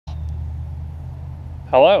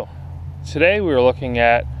Hello. Today we are looking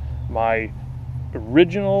at my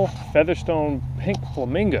original Featherstone pink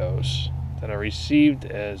flamingos that I received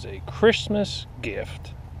as a Christmas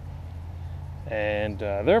gift. And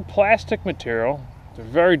they're plastic material. They're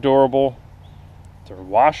very durable. They're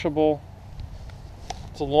washable.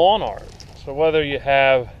 It's a lawn art. So whether you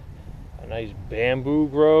have a nice bamboo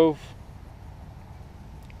grove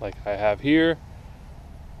like I have here,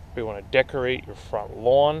 if you want to decorate your front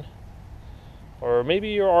lawn, or maybe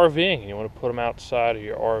you're RVing and you want to put them outside of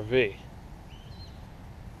your RV.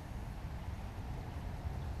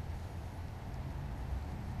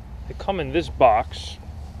 They come in this box,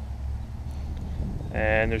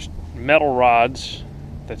 and there's metal rods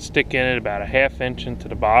that stick in it about a ½ inch into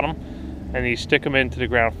the bottom, and you stick them into the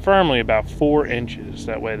ground firmly about 4 inches.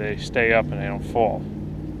 That way they stay up and they don't fall.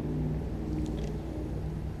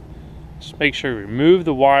 Just make sure you remove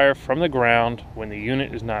the wire from the ground when the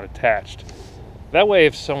unit is not attached. That way,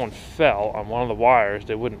 if someone fell on one of the wires,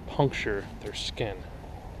 they wouldn't puncture their skin.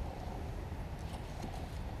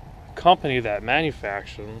 The company that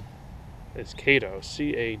manufactures them is Cado,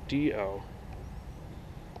 C-A-D-O.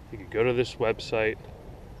 You can go to this website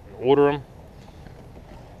and order them.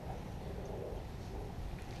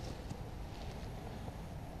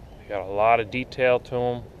 They got a lot of detail to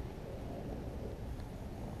them.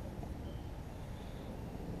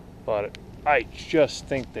 But I just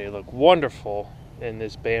think they look wonderful in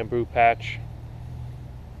this bamboo patch.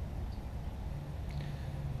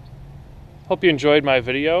 Hope you enjoyed my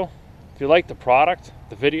video. If you like the product,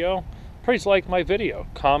 the video, please like my video,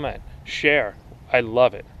 comment, share. I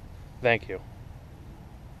love it. Thank you.